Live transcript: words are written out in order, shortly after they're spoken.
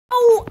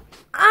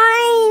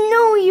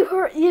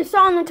you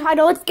saw in the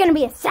title, it's gonna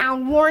be a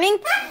sound warning.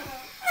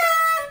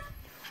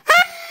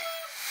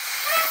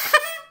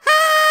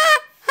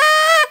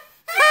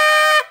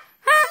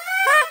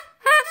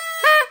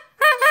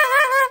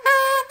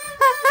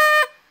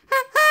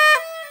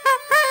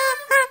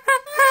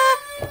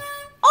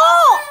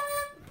 Oh,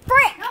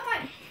 frick!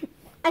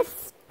 I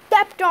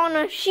stepped on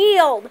a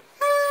shield.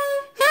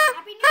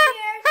 Happy New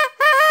Year's!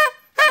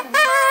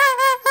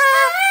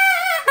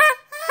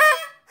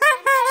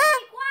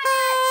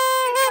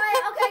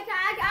 Okay,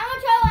 I'm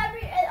gonna tell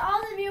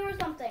all the viewers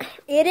something.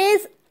 It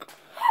is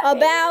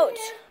about.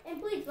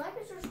 And please like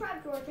and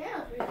subscribe to our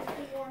channel.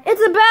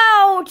 It's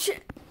about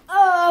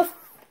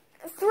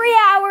 3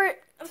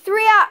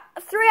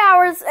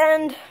 hours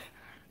and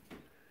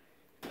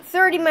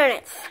 30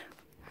 minutes.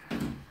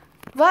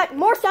 But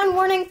more sound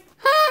warning.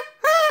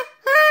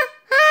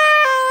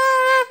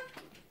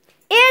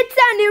 It's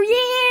a new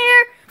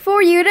year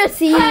for you to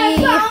see.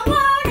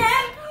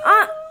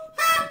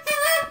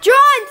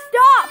 John,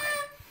 stop!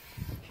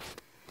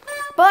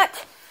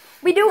 But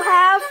we do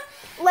have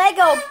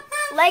Lego,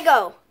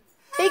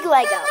 big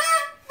Lego.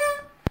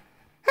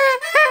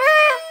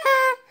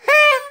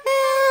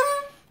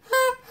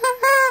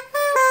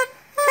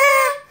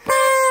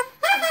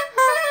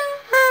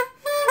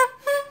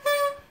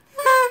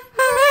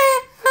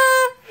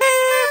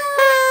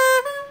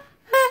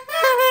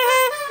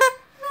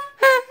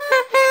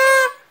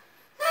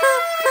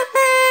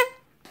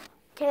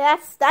 Okay,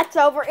 that's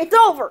over. It's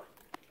over.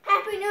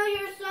 Happy New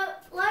Year! So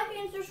like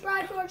and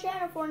subscribe to our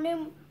channel for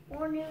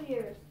more New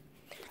Year's.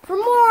 For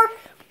more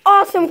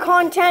awesome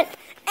content,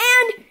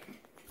 and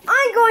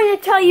I'm going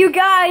to tell you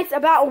guys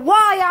about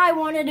why I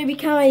wanted to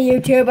become a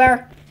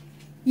YouTuber.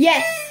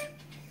 Yes.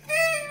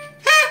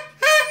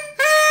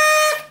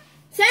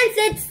 Since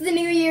it's the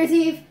New Year's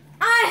Eve,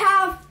 I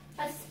have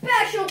a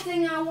special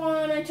thing I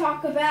want to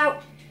talk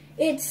about.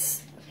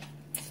 It's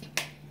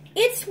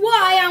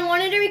why I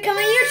wanted to become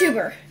a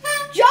YouTuber.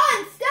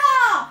 John,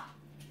 stop!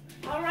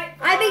 All right.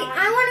 I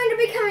wanted to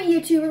become a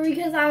YouTuber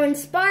because I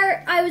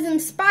was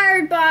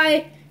inspired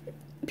by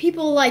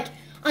people like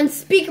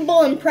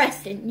Unspeakable and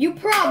Preston. You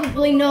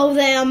probably know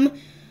them.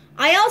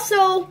 I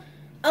also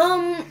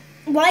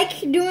like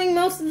doing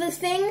most of the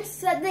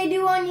things that they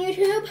do on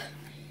YouTube.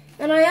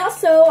 And I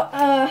also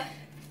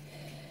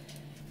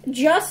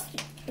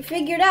just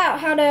figured out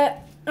how to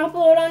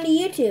upload onto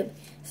YouTube.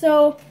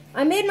 So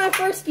I made my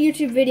first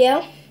YouTube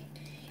video.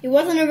 It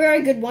wasn't a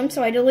very good one,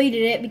 so I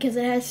deleted it because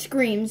it has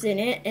screams in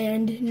it,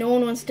 and no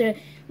one wants to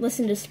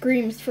listen to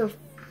screams for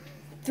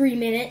 3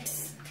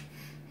 minutes.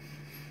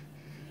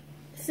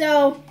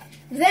 So,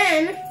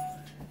 ow!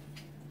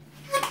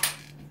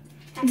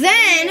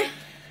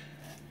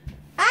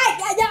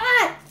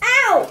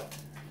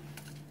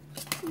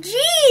 Jeez,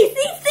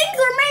 these things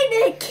are made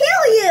to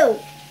kill you!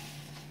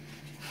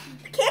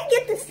 I can't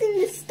get this thing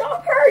to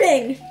stop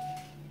hurting.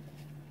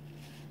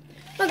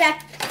 Okay,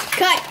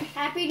 cut.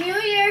 Happy New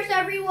Year's,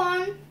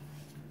 everyone.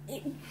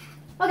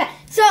 Okay,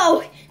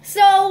 so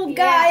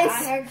guys,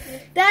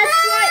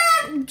 that's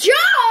what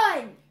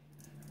John.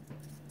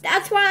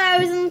 That's why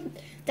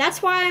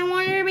I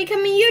wanted to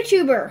become a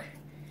YouTuber.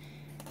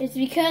 It's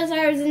because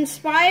I was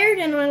inspired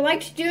and I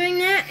liked doing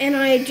that, and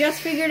I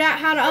just figured out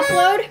how to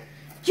upload.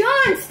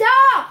 John,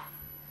 stop!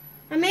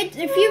 I made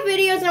a few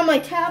videos on my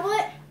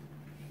tablet.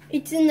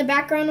 It's in the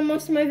background of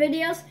most of my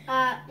videos.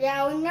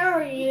 Yeah, we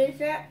never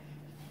use it.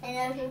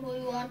 And if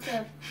we want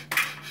to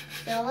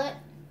sell it,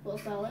 we'll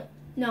sell it.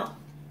 No,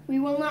 we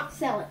will not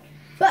sell it.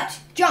 But,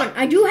 John,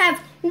 I do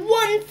have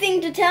one thing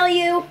to tell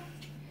you,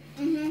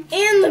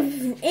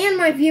 and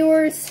my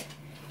viewers.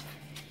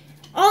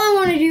 All I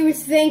want to do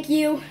is thank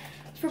you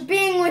for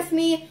being with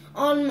me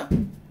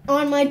on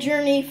my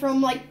journey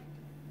from like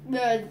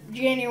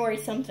January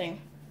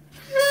something.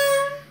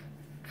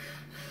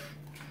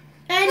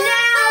 And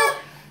now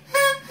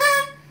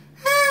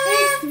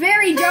it's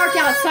very dark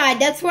outside.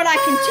 That's what I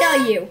can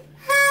tell you.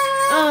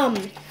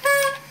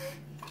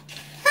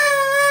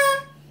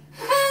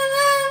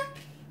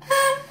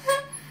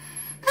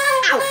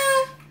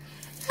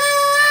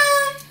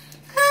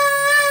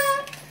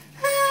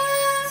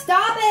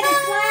 Stop it,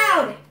 it's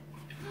loud.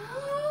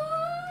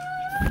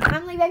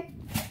 I'm leaving.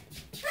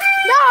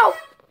 No!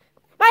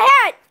 My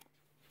hat!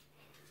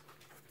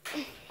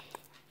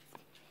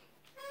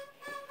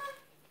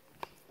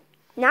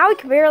 Now we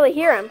can barely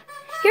hear him.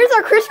 Here's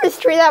our Christmas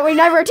tree that we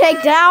never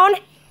take down.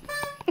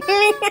 Stop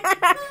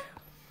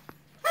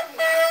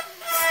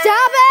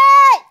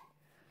it!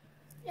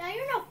 Yeah,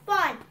 you're no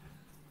fun.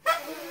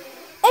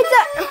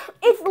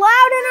 It's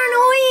loud and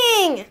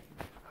annoying.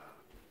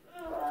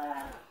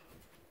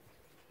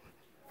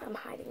 I'm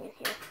hiding in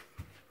here.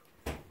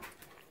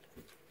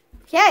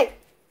 Okay,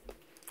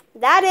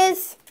 that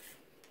is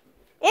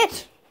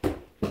it.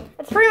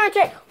 That's pretty much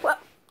it. Well,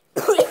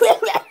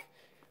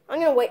 I'm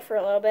gonna wait for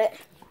a little bit.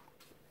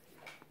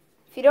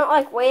 If you don't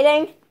like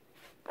waiting,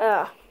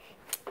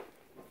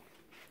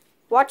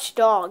 watch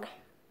dog.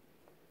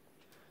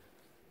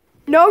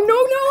 No, I'm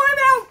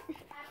out.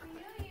 Happy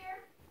New Year.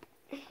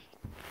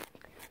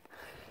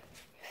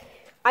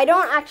 I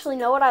don't actually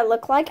know what I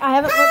look like. I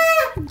haven't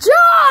looked.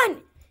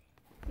 John!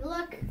 You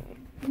look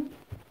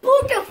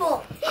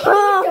beautiful.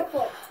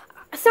 Beautiful.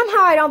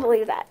 Somehow I don't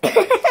believe that.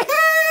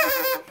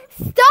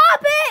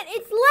 Stop it!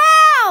 It's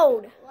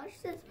loud!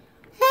 Watch this.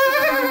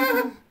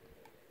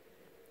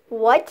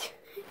 What?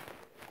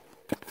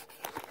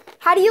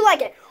 How do you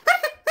like it?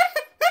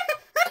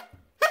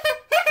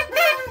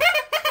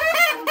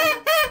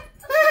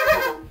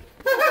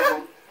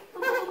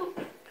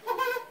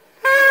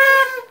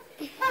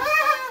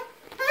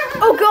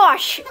 Oh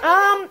gosh.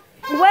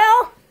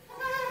 Well.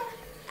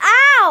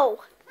 Ow!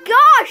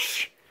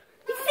 Gosh!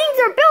 These things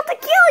are built to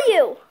kill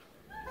you!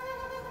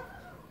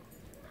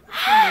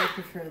 I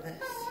prefer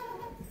this.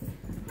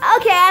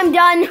 Okay, I'm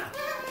done.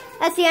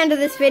 That's the end of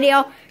this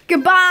video.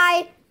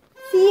 Goodbye.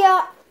 See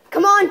ya.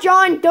 Come on,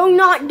 John. Do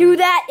not do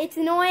that. It's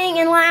annoying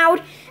and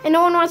loud, and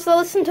no one wants to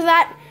listen to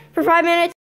that for 5 minutes.